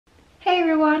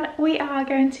everyone, we are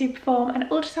going to perform an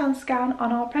ultrasound scan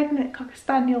on our pregnant Cocker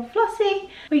Spaniel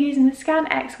Flossie. We're using the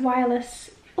Scan X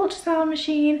wireless ultrasound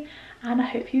machine and I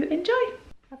hope you enjoy.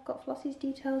 I've got Flossie's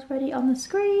details ready on the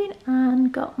screen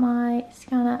and got my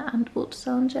scanner and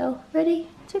ultrasound gel ready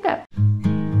to go.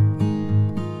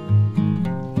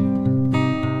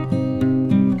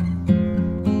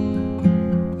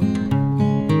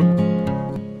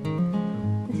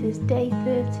 This is day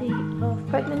 30 of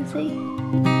pregnancy.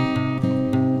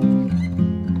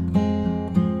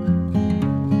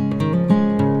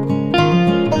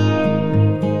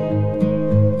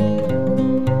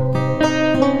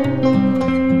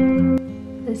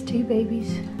 There's two babies.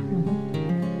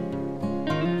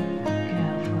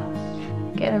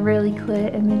 Getting a really clear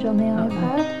image on the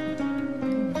iPad.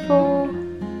 4.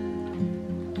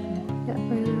 Yeah,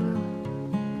 really well.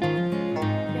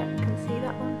 Yeah, you can see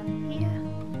that one here.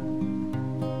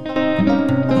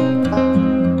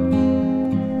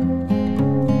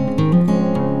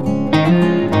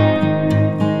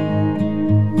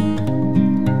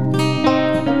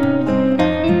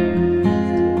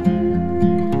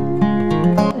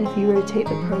 If you rotate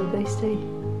the probe, they stay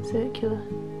circular.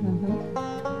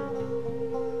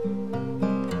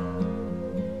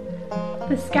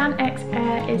 The Scan X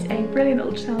Air is a brilliant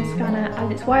ultrasound scanner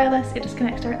as it's wireless. It just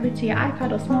connects directly to your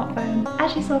iPad or smartphone.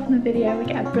 As you saw from the video, we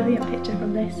get a brilliant picture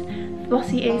from this.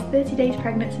 Flossie is 30 days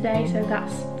pregnant today, so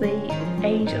that's the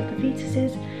age of the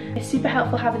fetuses. It's super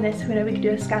helpful having this, so we know we can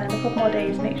do a scan in a couple more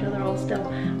days, make sure they're all still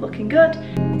looking good.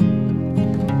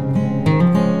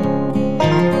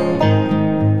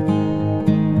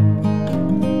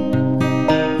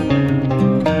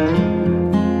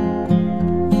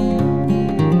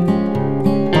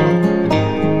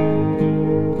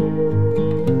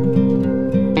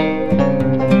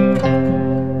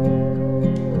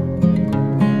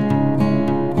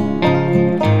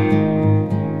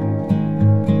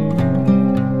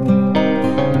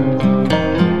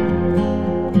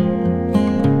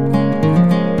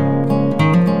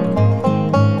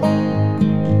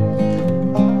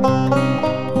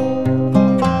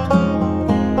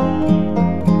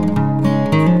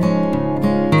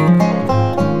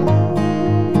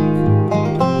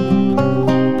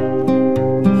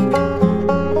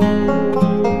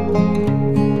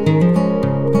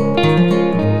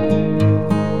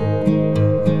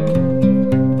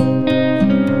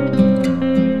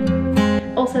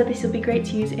 Also, this will be great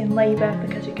to use in labour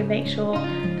because we can make sure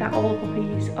that all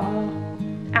puppies are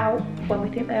out when we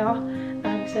think they are.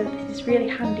 So this is really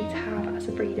handy to have as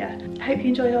a breeder. I hope you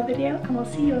enjoyed our video and we'll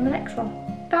see you on the next one.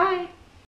 Bye!